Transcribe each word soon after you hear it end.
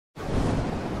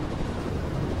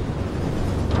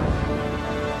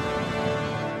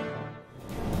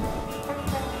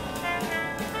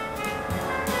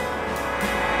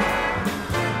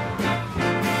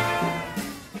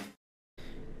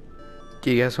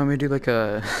Do you guys want me to do like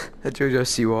a JoJo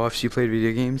Siwa if she played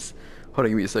video games? Hold on,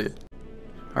 give me a second.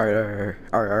 Alright.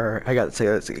 I got it. Hey,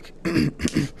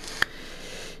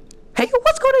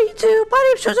 what's going on YouTube? My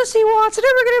name's JoJo Siwa.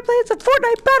 Today we're gonna play some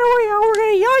Fortnite Battle Royale. We're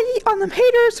gonna yell on them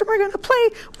haters and we're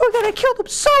gonna kill them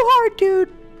so hard, dude.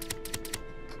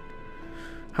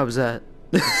 How was that?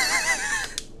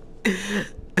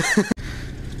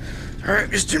 Alright,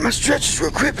 just do my stretches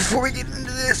real quick before we get into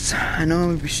this. I know I'm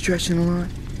gonna be stretching a lot.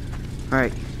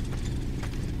 Alright.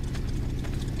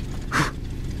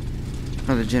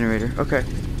 Another generator. Okay.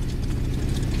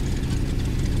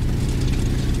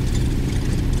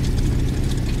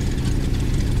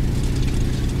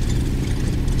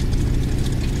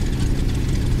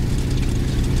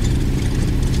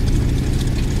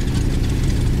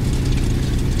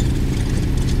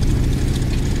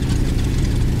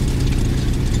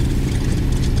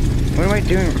 What am I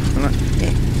doing?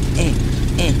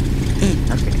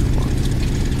 Okay, well,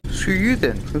 screw you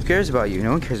then. Who cares about you?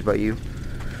 No one cares about you.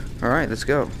 Alright, let's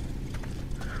go.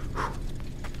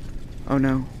 Oh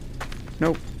no.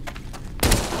 Nope.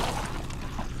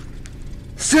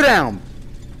 Sit down!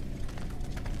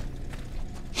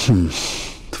 The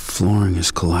flooring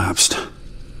has collapsed.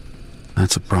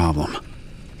 That's a problem.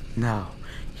 No,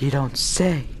 you don't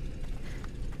say.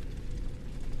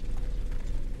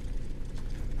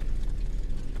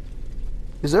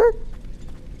 Is there a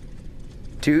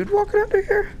dude walking under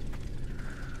here?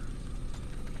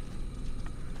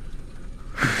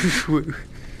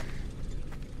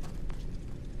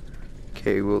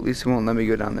 Okay, well at least it won't let me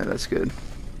go down there, that's good.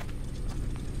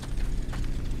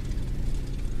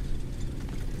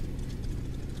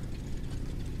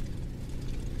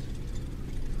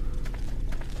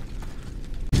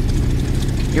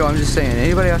 Yo, I'm just saying,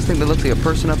 anybody else think that looks like a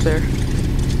person up there?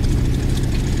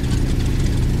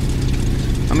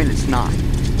 I mean, it's not,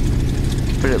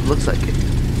 but it looks like it.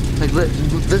 Like, that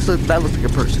looks like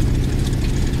a person.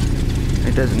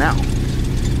 It doesn't now,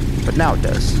 but now it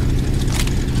does.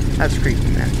 That's creepy,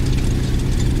 man.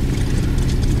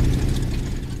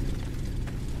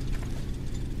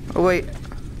 Oh wait.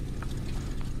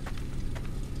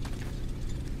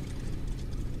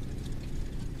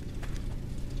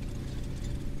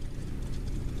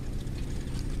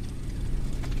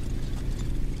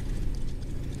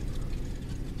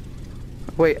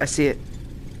 Wait, I see it.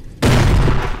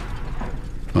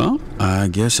 Well, I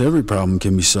guess every problem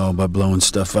can be solved by blowing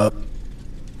stuff up.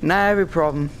 Not every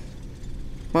problem.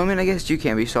 Well, I mean, I guess you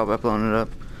can't be solved by blowing it up.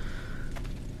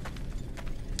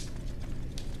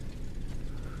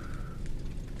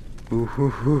 Ooh, hoo,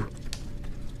 hoo.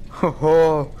 Ho,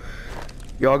 ho.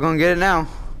 Y'all gonna get it now.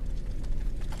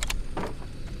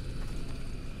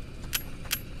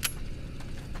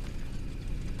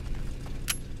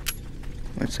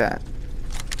 What's that?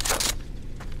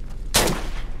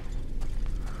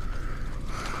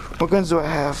 What guns do I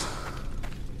have?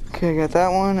 Okay, I got that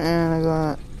one and I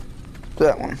got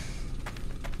that one.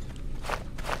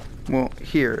 Well,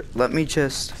 here, let me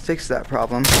just fix that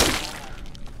problem.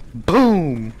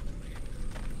 Boom!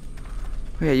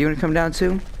 Okay, you wanna come down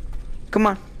too? Come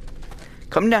on.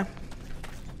 Come down.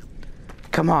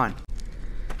 Come on.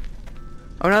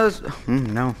 Oh, now there's...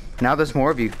 no. Now there's more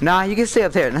of you. Nah, you can stay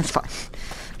up there. That's fine.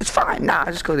 It's fine. Nah,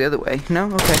 just go the other way.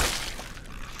 No? Okay.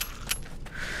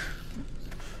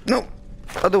 Nope.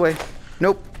 Other way.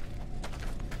 Nope.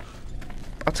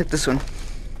 I'll take this one.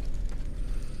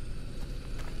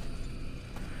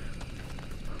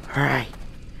 Alright.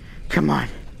 Come on.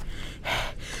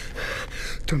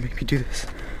 Don't make me do this.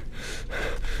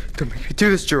 Don't make me do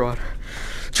this, Gerard.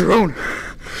 Jerome!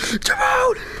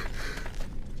 Jerome!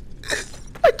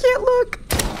 I can't look.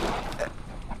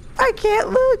 I can't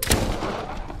look.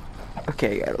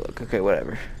 Okay, I gotta look. Okay,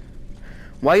 whatever.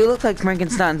 Why you look like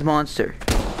Frankenstein's monster?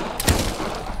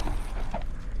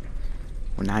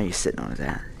 Well, now you're sitting on his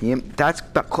ass.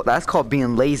 That's called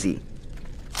being lazy.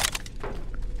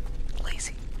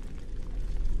 Lazy.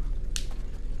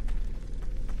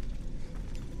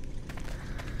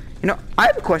 You know, I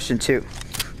have a question too.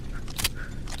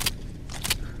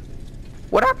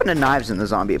 What happened to knives in the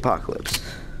zombie apocalypse?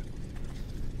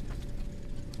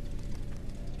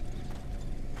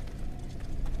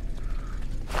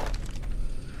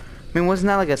 I mean, wasn't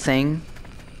that like a thing?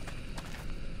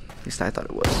 At least I thought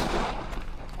it was.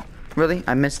 Really?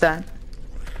 I missed that?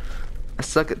 I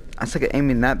suck at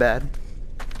aiming that bad.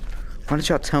 Why didn't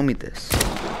y'all tell me this?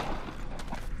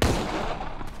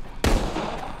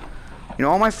 You know,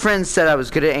 all my friends said I was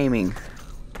good at aiming.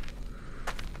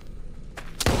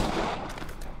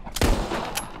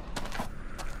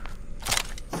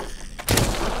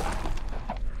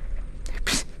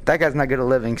 that guy's not good at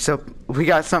living, so we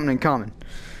got something in common.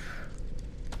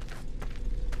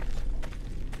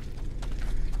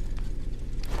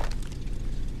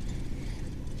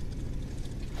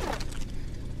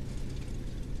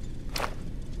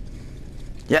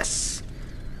 Yes.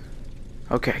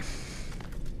 Okay.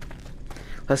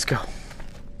 Let's go.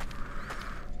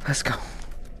 Let's go.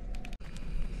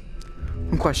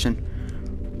 One question.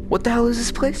 What the hell is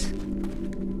this place?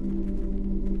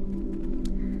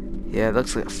 Yeah, it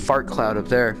looks like a fart cloud up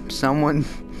there. Someone...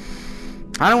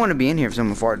 I don't want to be in here if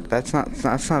someone farted. That's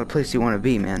not a place you want to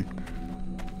be, man.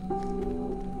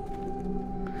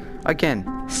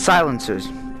 Again, silencers.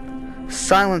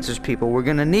 Silencers, people. We're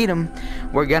gonna need them.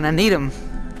 We're gonna need them.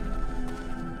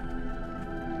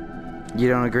 You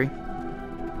don't agree?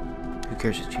 Who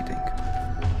cares what you think?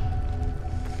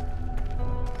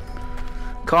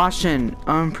 Caution,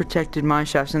 unprotected mine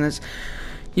shafts in this.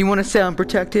 You want to say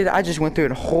unprotected? I just went through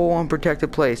a whole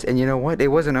unprotected place, and you know what? It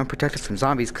wasn't unprotected from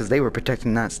zombies because they were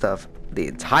protecting that stuff the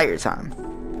entire time.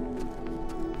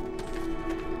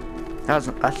 That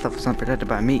stuff was unprotected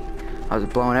by me. I was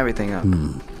blowing everything up.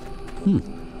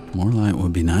 More light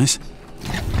would be nice.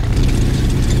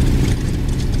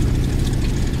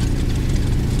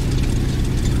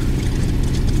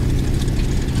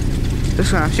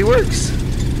 This one actually works.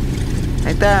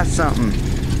 Ain't that something?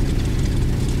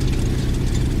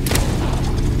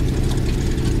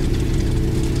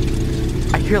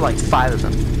 I hear like 5 of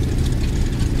them.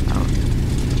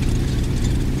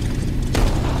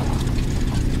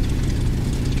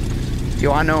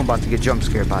 Yo, I know I'm about to get jump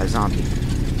scared by a zombie.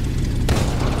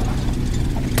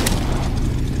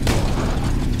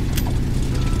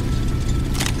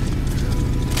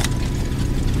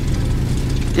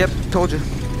 Yep, told you.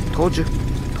 Told you.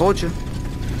 Told you.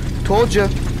 Told you.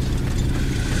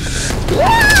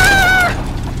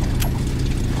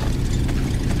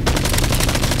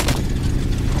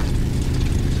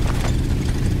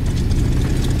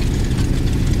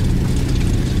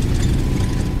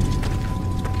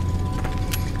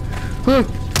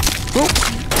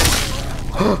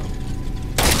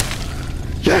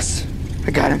 Yes!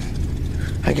 I got him.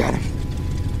 I got him.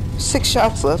 6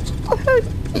 shots left. What the hell does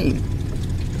that mean?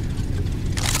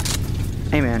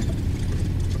 Hey man,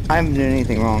 I haven't done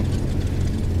anything wrong.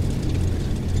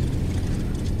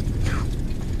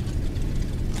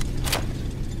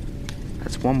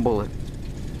 That's 1 bullet.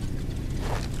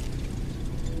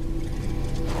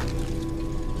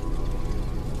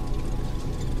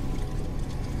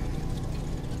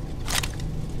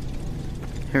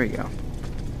 Here we go.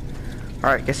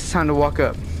 Alright, guess it's time to walk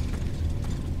up.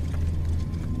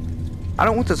 I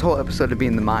don't want this whole episode to be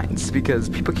in the mines because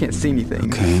people can't see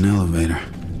anything. Okay, an elevator.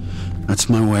 That's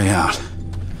my way out.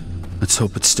 Let's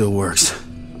hope it still works.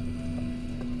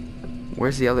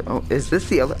 Where's the other? Oh, is this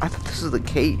the other? I thought this was the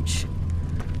cage.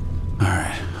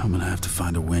 Alright, I'm gonna have to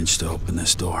find a winch to open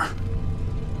this door.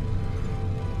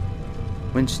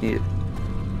 Winch needed.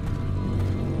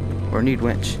 Or need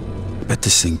winch. I bet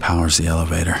this thing powers the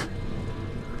elevator.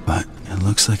 But it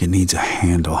looks like it needs a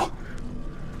handle.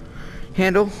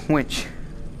 Handle, winch.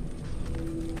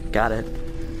 Got it.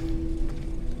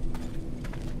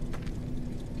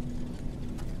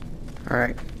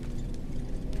 Alright.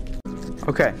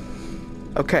 Okay.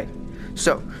 Okay.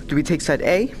 So, do we take side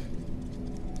A?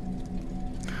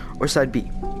 Or side B?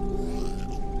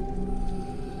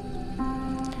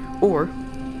 Or,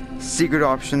 secret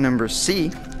option number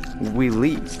C, we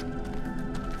leave.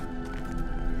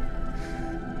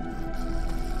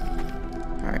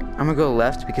 Alright, I'm gonna go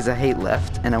left because I hate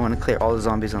left, and I want to clear all the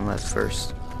zombies on left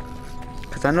first.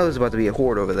 Because I know there's about to be a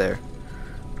horde over there.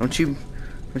 Don't you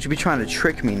be trying to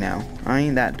trick me now. I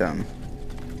ain't that dumb.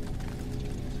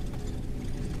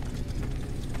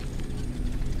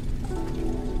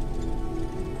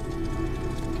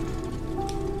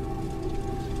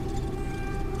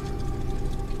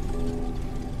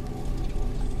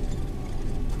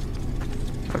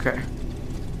 Okay.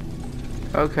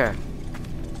 Okay.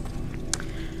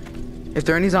 If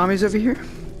there are any zombies over here?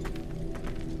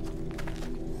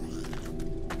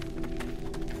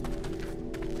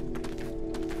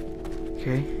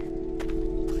 Okay.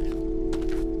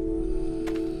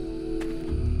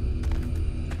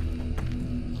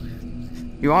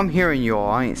 Yo, I'm hearing y'all.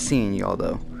 I ain't seeing y'all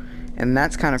though. And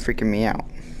that's kind of freaking me out.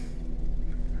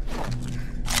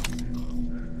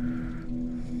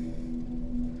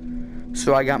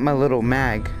 So I got my little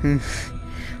mag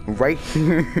right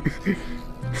here.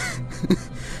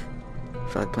 I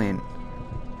feel like playing.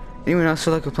 Anyone else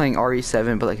feel like we're playing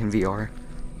RE7 but like in VR?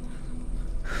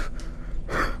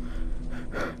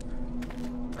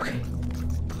 Okay.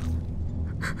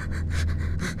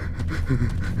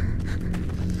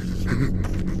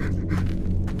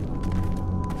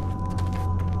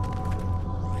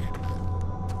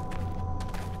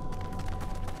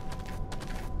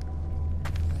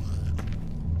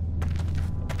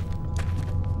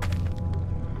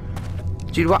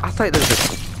 Dude, what? I thought there was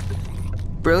a...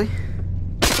 Really?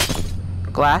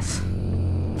 Glass?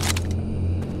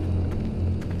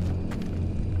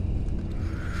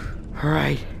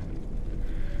 Alright.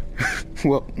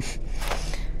 Well,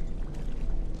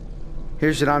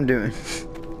 here's what I'm doing.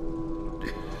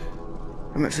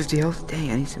 I'm at 50 health. Dang,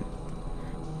 I need some...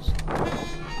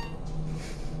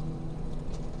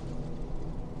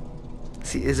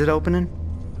 See, is it opening?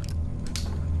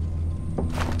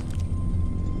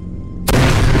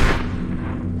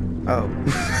 Oh.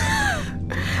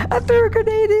 I threw a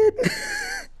grenade in.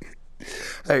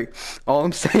 Hey, all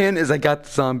I'm saying is I got the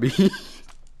zombie.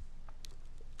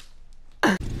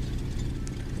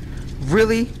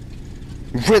 Really?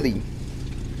 Really?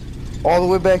 All the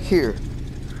way back here.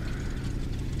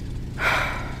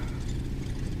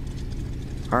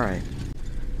 Alright.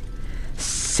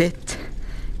 Sit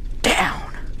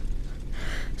down.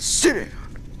 Sit down.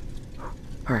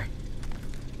 Alright.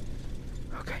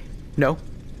 Okay. No.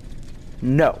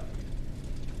 No.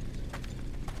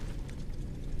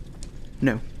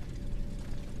 No.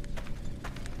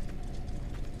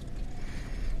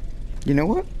 You know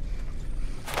what?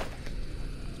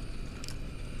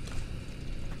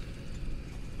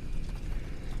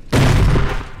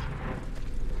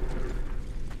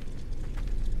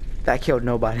 That killed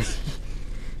nobody.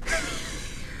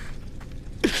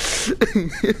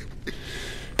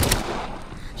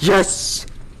 Yes!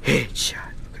 Headshot.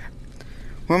 Okay.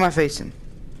 Where am I facing?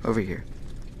 Over here.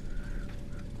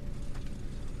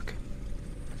 Okay.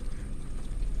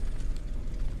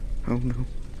 Oh no.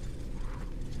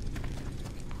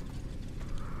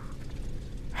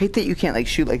 I hate that you can't like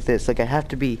shoot like this. Like I have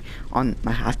to be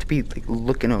like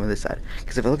looking over this side.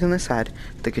 Because if I look on this side,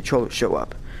 the controllers show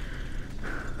up.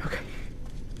 Okay.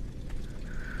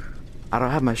 I don't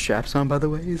have my straps on, by the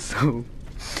way, so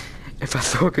if I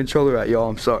throw a controller at y'all,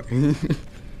 I'm sorry.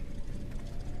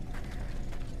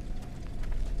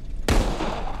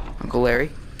 Uncle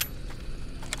Larry.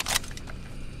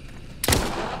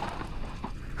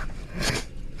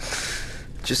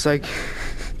 just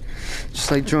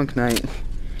like drunk night,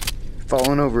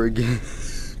 falling over again.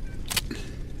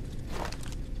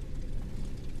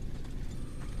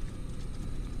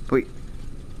 Wait.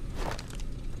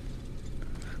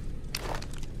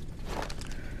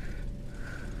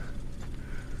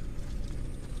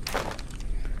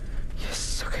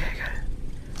 Yes, okay, I got it.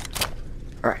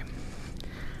 Alright.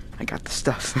 I got the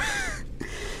stuff.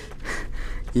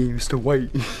 Yeah, Mr. White.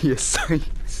 Yes,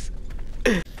 yes.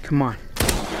 Come on.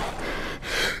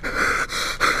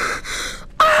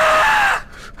 Ah!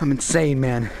 I'm insane,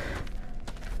 man.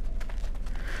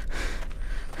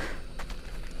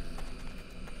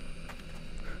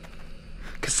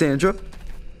 Cassandra?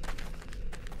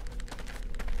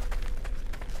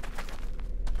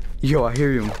 Yo, I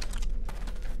hear you.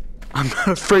 I'm not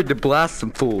afraid to blast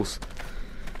some fools.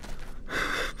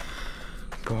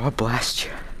 Bro, I'll blast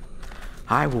you.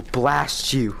 I will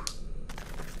blast you.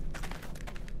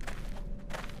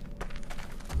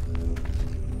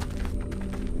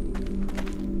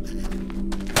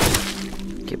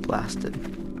 Get blasted.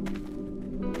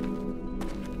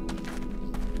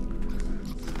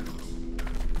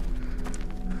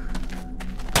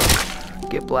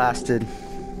 Get blasted.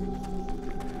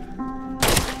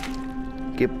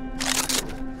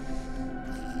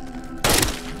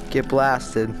 Get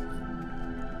blasted.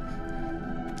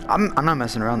 I'm not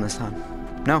messing around this time.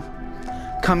 No.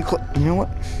 Come you know what?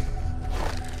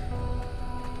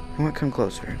 You know what? Come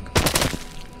closer.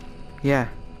 Yeah.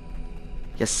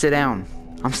 Yeah, sit down.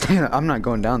 I'm not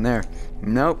going down there.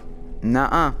 Nope.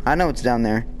 Nuh-uh. I know what's down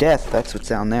there. Death, that's what's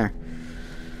down there.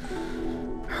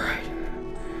 Alright.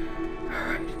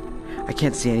 Alright. I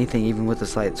can't see anything even with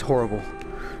this light. It's horrible.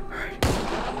 Alright.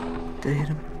 Did I hit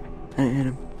him? I didn't hit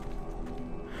him.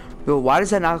 Yo, why does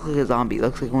that not look like a zombie? It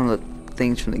looks like one of the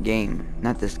things from the game.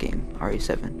 Not this game.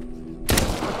 RE7.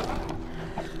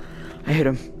 I hit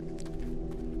him.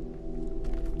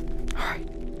 Alright.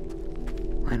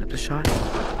 Line up the shot.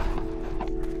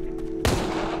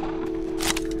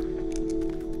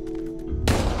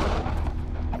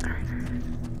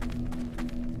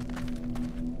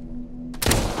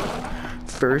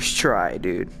 First try,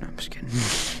 dude. No, I'm just kidding.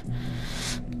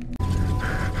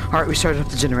 Alright, we started up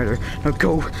the generator. Now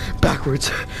go backwards.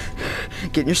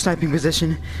 Get in your sniping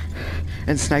position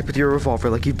and snipe with your revolver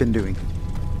like you've been doing.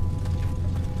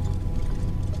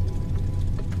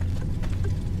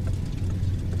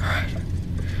 Alright.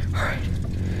 Alright.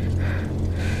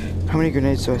 How many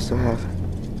grenades do I still have?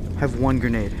 I have one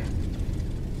grenade.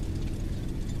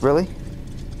 Really?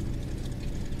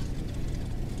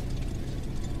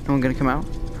 No one gonna come out?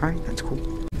 Alright, that's cool.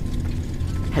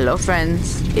 Hello,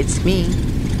 friends. It's me.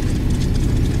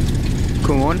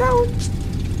 Come on down.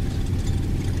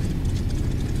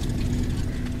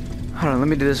 Hold on, let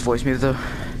me do this voice. Maybe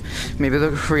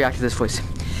they'll react to this voice.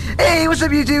 Hey, what's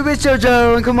up, YouTube? It's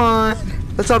JoJo, and come on,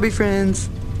 let's all be friends.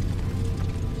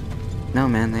 No,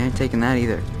 man, they ain't taking that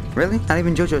either. Really? Not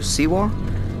even JoJo's seawall?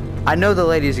 I know the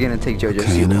lady's gonna take JoJo's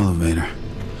Okay, seawall. an elevator.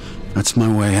 That's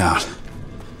my way out.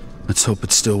 Let's hope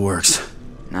it still works.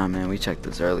 Nah, man, we checked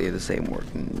this earlier. This ain't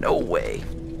working. No way.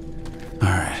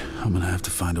 Alright, I'm gonna have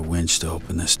to find a winch to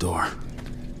open this door.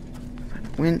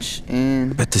 Winch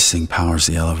and... Bet this thing powers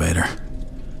the elevator.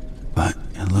 But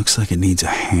it looks like it needs a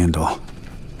handle.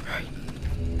 Alright.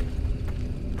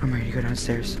 I'm ready to go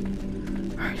downstairs.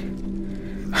 Alright.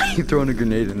 I ain't throwing a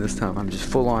grenade in this time. I'm just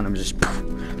full on. I'm just... Ba,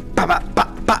 ba, ba,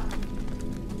 ba.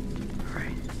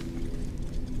 Alright.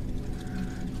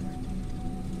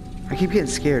 I keep getting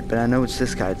scared, but I know it's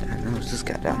this guy. I know it's this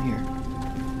guy down here.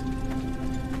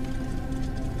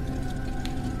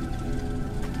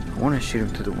 I want to shoot him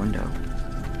through the window.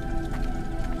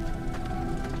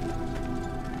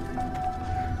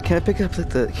 Can I pick up like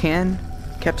the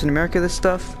Captain America, this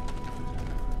stuff?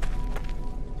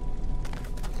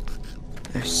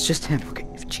 There's just him. Okay,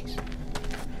 jeez.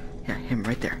 Yeah, him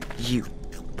right there. You.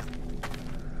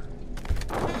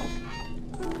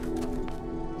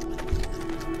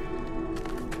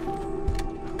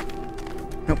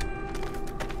 Nope.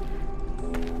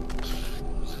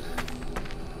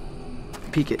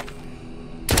 Peek it.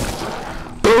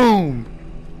 Boom!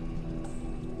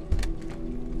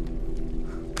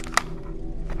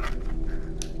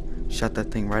 Shot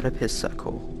that thing right up his suck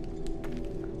hole.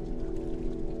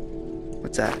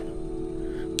 What's that?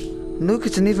 Look,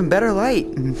 it's an even better light.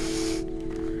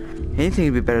 Anything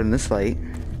would be better than this light.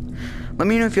 Let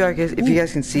me know if you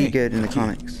guys can see good in the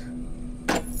comics.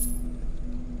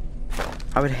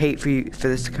 I would hate for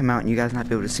this to come out and you guys not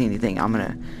be able to see anything.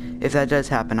 If that does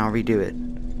happen, I'll redo it.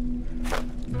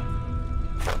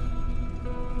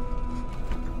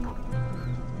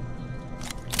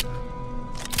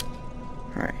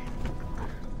 Alright.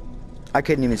 I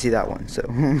couldn't even see that one, so.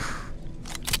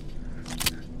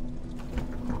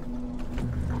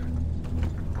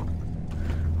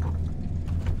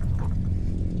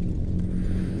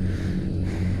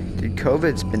 Dude,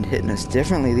 COVID's been hitting us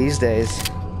differently these days.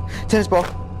 Tennis ball.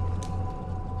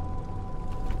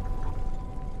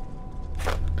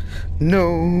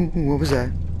 No, what was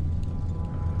that?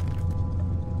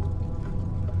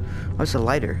 Oh, it's a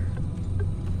lighter.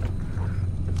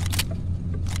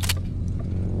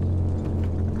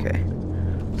 Okay,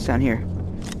 what's down here?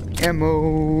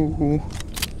 Ammo.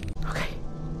 Okay.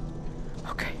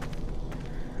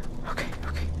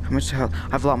 How much health? I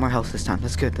have a lot more health this time.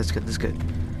 That's good.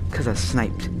 Because I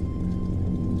sniped.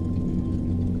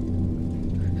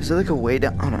 Is there like a way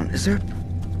down? Hold on. Is there a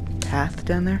path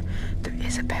down there? There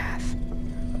is a path.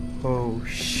 Oh,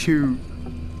 shoot.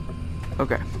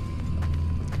 Okay.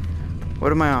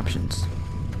 What are my options?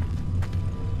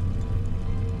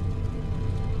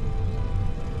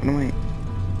 What am I...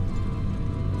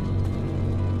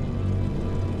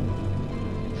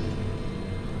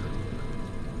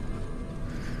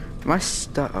 Am I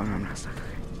stuck? Oh, no, I'm not stuck. Okay.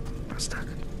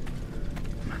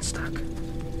 I'm not stuck.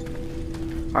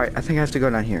 Alright, I think I have to go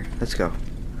down here. Let's go.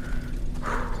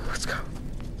 Let's go.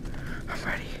 I'm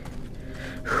ready.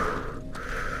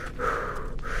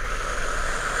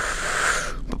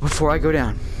 But before I go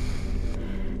down,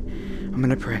 I'm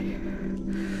gonna pray.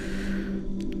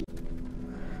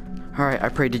 Alright, I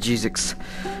prayed to Jesus.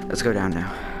 Let's go down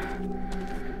now.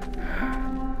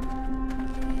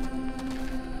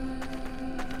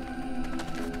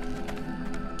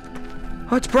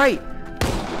 Oh, it's bright!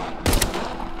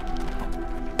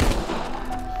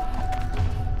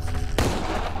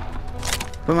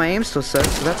 But my aim still sucks,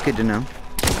 so that's good to know.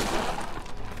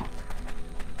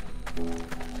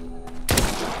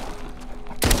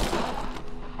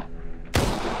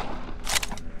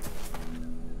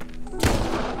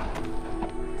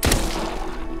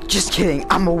 Just kidding,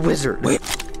 I'm a wizard. Wait,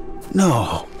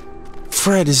 no.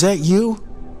 Fred, is that you?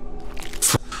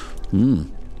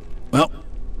 Well,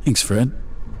 thanks, Fred.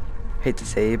 Hate to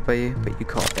say it, but you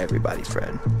call everybody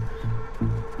Fred.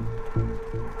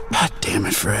 God damn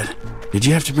it, Fred. Did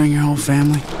you have to bring your whole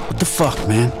family? What the fuck,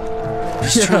 man?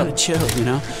 Just trying to chill, you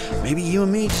know? Maybe you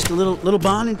and me, just a little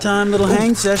bonding time, little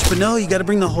hang sesh, but no, you gotta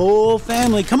bring the whole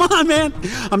family. Come on, man.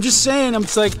 I'm just saying,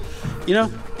 it's like, you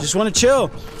know, just wanna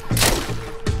chill.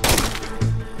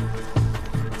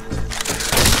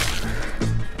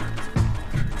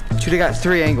 Should've got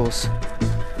 3 angles.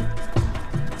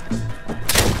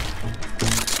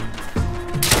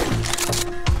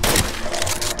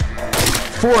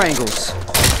 4 angles.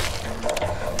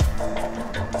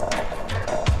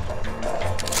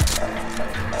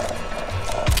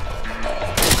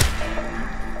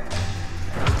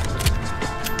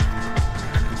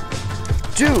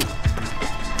 Dude.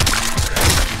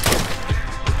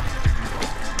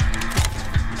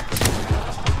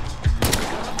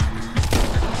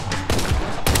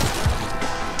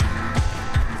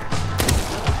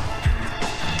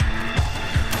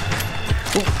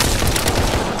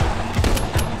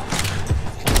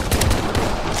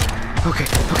 Okay.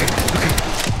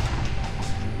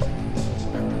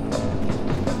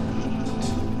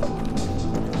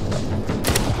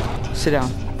 Sit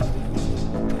down.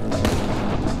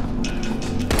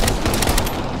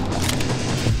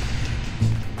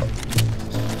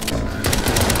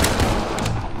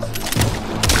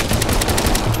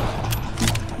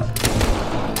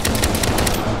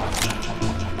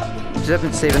 I've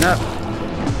been saving up.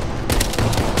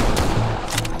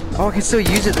 Oh, I can still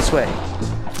use it this way.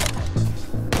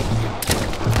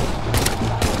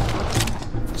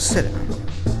 Sit it.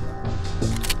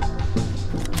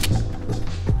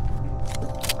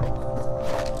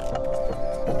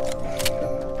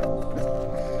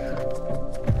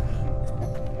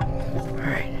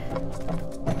 Alright.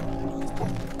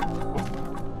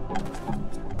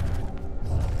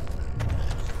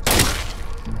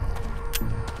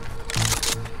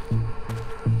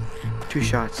 Two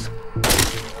shots.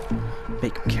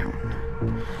 Make them count.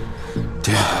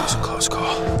 Damn, that was a close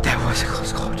call. That was a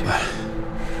close call, dude.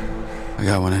 I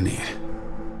got what I need.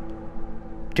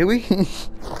 Do we?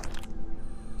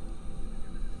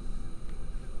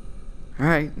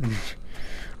 Alright.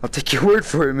 I'll take your word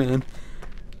for it, man.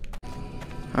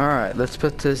 Alright, let's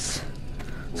put this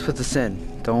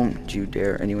in. Don't you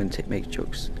dare anyone make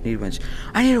jokes. I need a winch.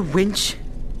 I need a winch?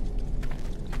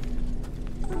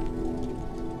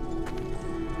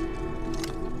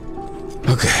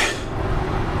 Okay.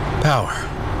 Power.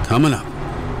 Coming up.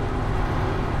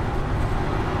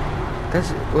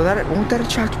 Won't that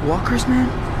attract walkers, man?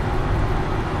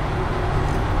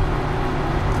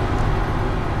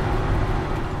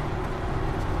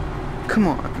 Come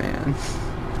on, man.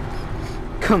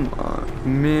 Come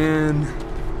on, man.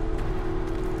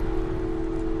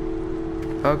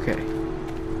 Okay.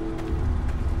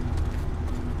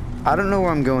 I don't know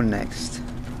where I'm going next.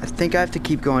 I think I have to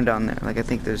keep going down there. Like, I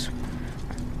think there's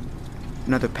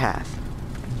another path.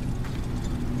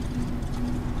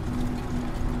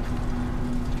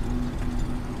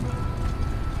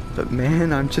 But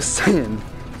man, I'm just saying,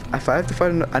 if I have to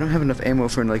fight, I don't have enough ammo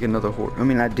for like another horde. I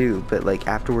mean, I do, but like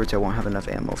afterwards, I won't have enough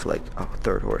ammo for like a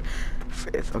third horde.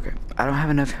 Fifth, okay. I don't have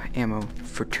enough ammo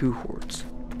for 2 hordes.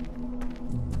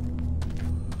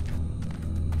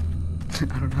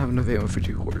 I don't have enough ammo for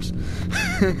 2 hordes.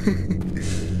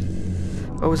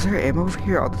 Oh, is there ammo over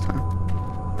here all the time?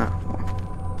 Oh, well,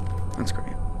 that's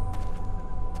great.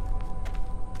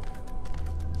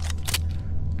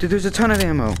 Dude, there's a ton of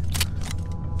ammo.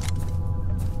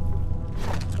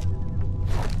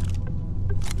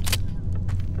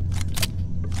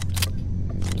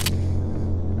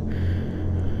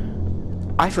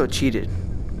 I feel cheated.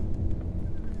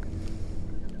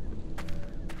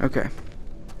 Okay.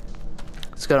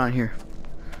 Let's go down here.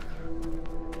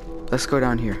 Let's go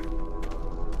down here.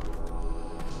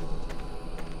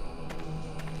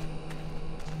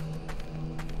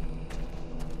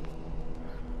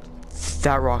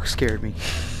 That rock scared me.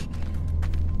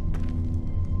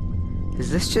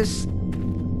 Is this just...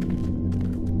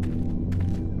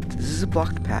 Is this a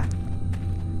blocked path?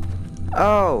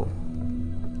 Oh!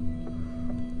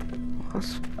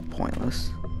 That's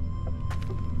pointless.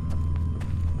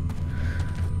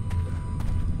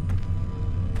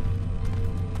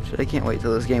 Shit, I can't wait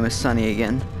till this game is sunny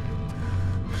again.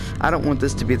 I don't want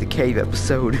this to be the cave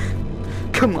episode.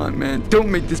 Come on, man. Don't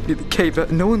make this be the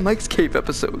cave. No one likes cave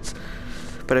episodes.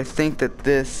 But I think that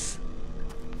this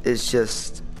is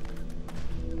just...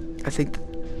 I think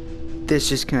this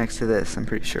just connects to this, I'm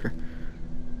pretty sure.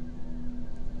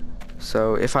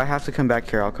 So if I have to come back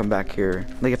here, I'll come back here.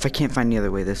 Like if I can't find any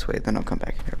other way this way, then I'll come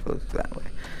back here. I'll go that way.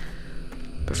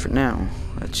 But for now,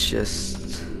 let's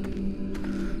just...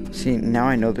 See, now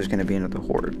I know there's going to be another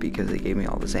horde because they gave me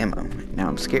all this ammo. Now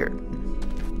I'm scared.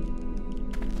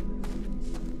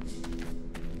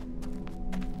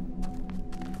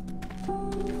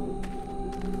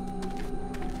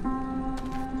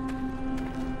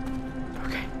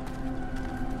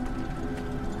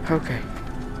 Okay.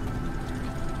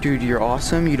 Dude, you're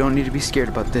awesome. You don't need to be scared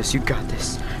about this. You got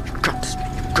this. You got this,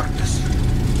 man. You got this.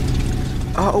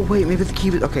 Oh, wait. Maybe the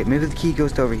key... Okay, maybe the key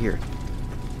goes to over here.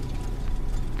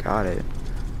 Got it.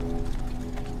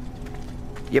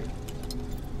 Yep.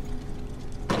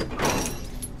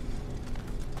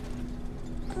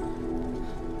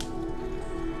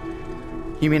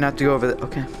 You mean not to go over there?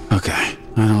 Okay. Okay,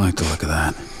 I don't like the look of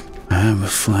that. I have a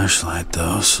flashlight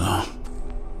though, so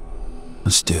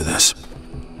let's do this.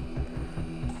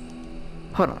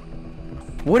 Hold on.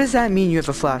 What does that mean you have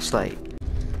a flashlight?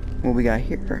 What we got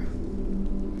here?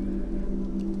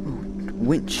 Ooh,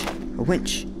 winch. A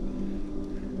winch.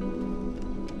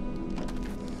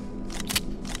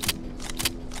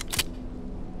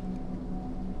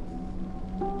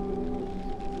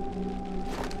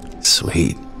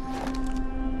 Sweet.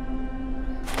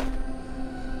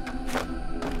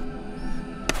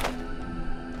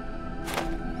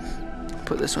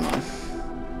 Put this one on.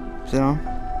 Is it on?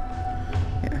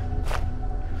 Yeah.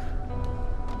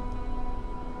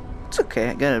 It's okay,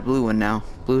 I got a blue one now.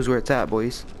 Blue's where it's at,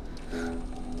 boys.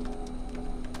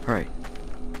 Alright.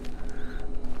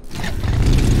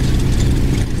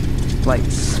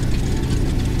 Lights.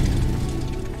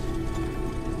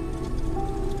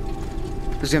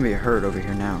 There's gonna be a herd over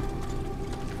here now.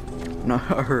 Not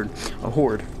a herd, a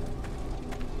horde.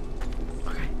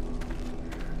 Okay.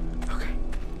 Okay.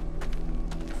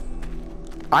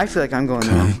 I feel like I'm going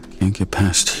Okay, now. can't get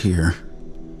past here.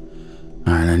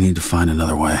 Alright, I need to find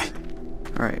another way.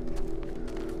 Alright.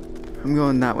 I'm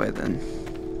going that way then.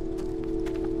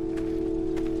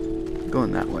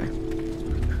 Going that way.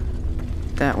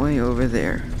 That way over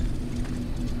there.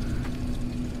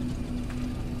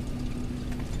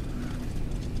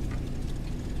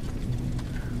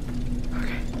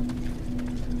 Okay.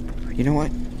 You know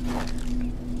what?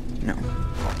 No.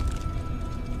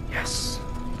 Yes.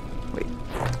 Wait.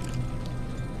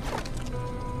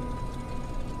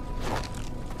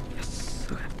 Yes.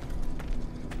 Okay.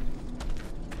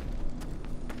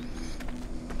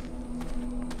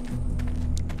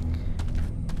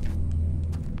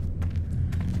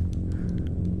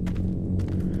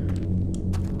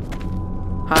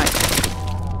 Hi.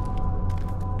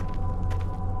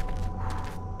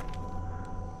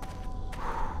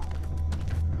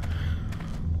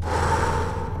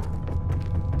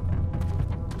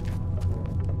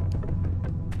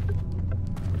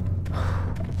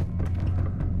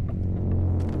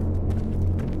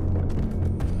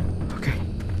 Okay.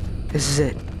 This is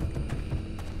it.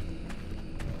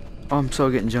 Oh, I'm so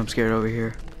getting jump scared over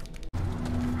here.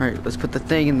 Alright, let's put the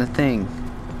thing in the thing.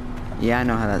 Yeah, I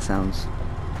know how that sounds.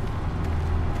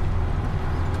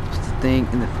 Just the thing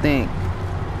in the thing.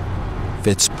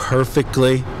 Fits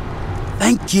perfectly.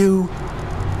 Thank you.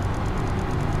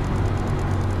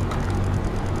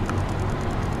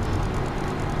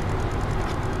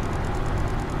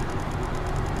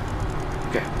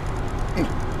 Okay.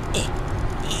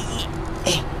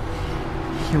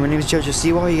 Hey, my name is Jojo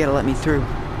Seawall. You gotta let me through.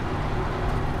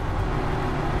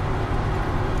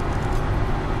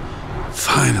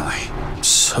 Finally. I'm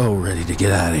so ready to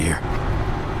get out of here.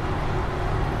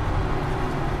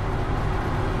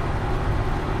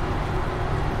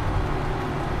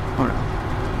 Oh no.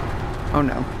 Oh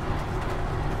no.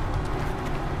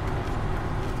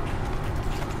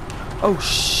 Oh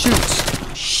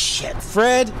shoot. Shit,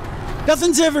 Fred.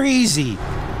 Nothing's ever easy.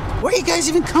 Why are you guys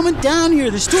even coming down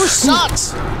here? This store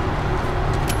sucks.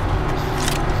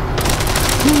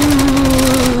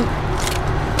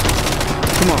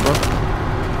 Come on, bro.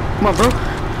 Come on, bro.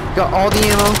 Got all the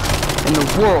ammo in the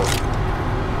world.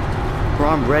 Bro,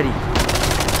 I'm ready.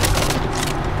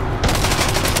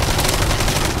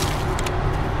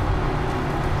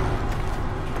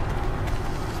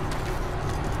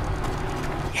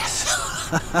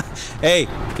 Hey,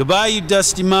 goodbye, you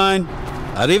dusty mine.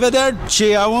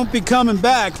 Arrivederci, I won't be coming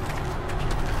back.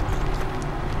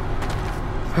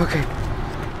 Okay.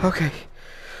 Okay.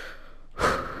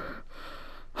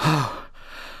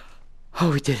 Oh,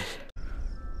 we did it.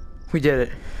 We did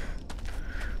it.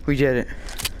 We did it.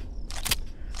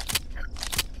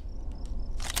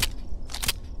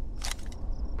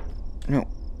 No.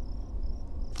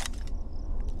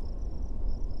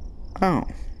 Oh.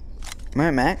 Am I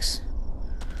at max?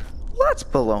 Well, that's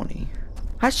baloney.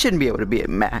 I shouldn't be able to be at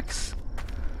max.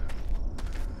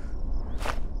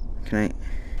 Can I?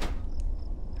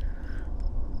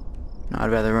 No, I'd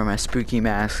rather wear my spooky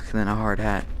mask than a hard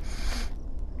hat.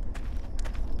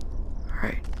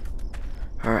 Alright.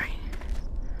 Alright.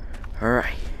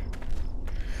 Alright.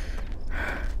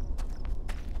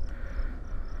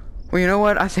 Well, you know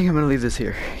what? I think I'm gonna leave this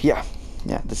here. Yeah.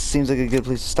 Yeah, this seems like a good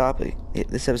place to stop.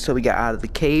 This episode we got out of the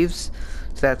caves,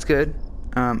 so that's good.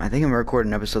 I think I'm gonna record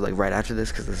an episode like right after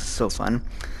this because this is so fun.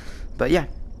 But yeah,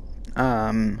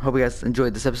 hope you guys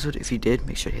enjoyed this episode. If you did,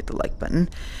 make sure to hit the like button.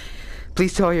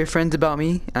 Please tell all your friends about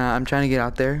me. I'm trying to get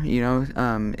out there, you know,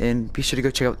 and be sure to go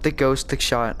check out Thick Ghost, Thick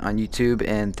Shot on YouTube,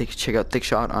 and check out Thick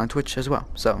Shot on Twitch as well.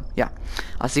 So yeah,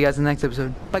 I'll see you guys in the next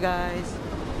episode. Bye guys.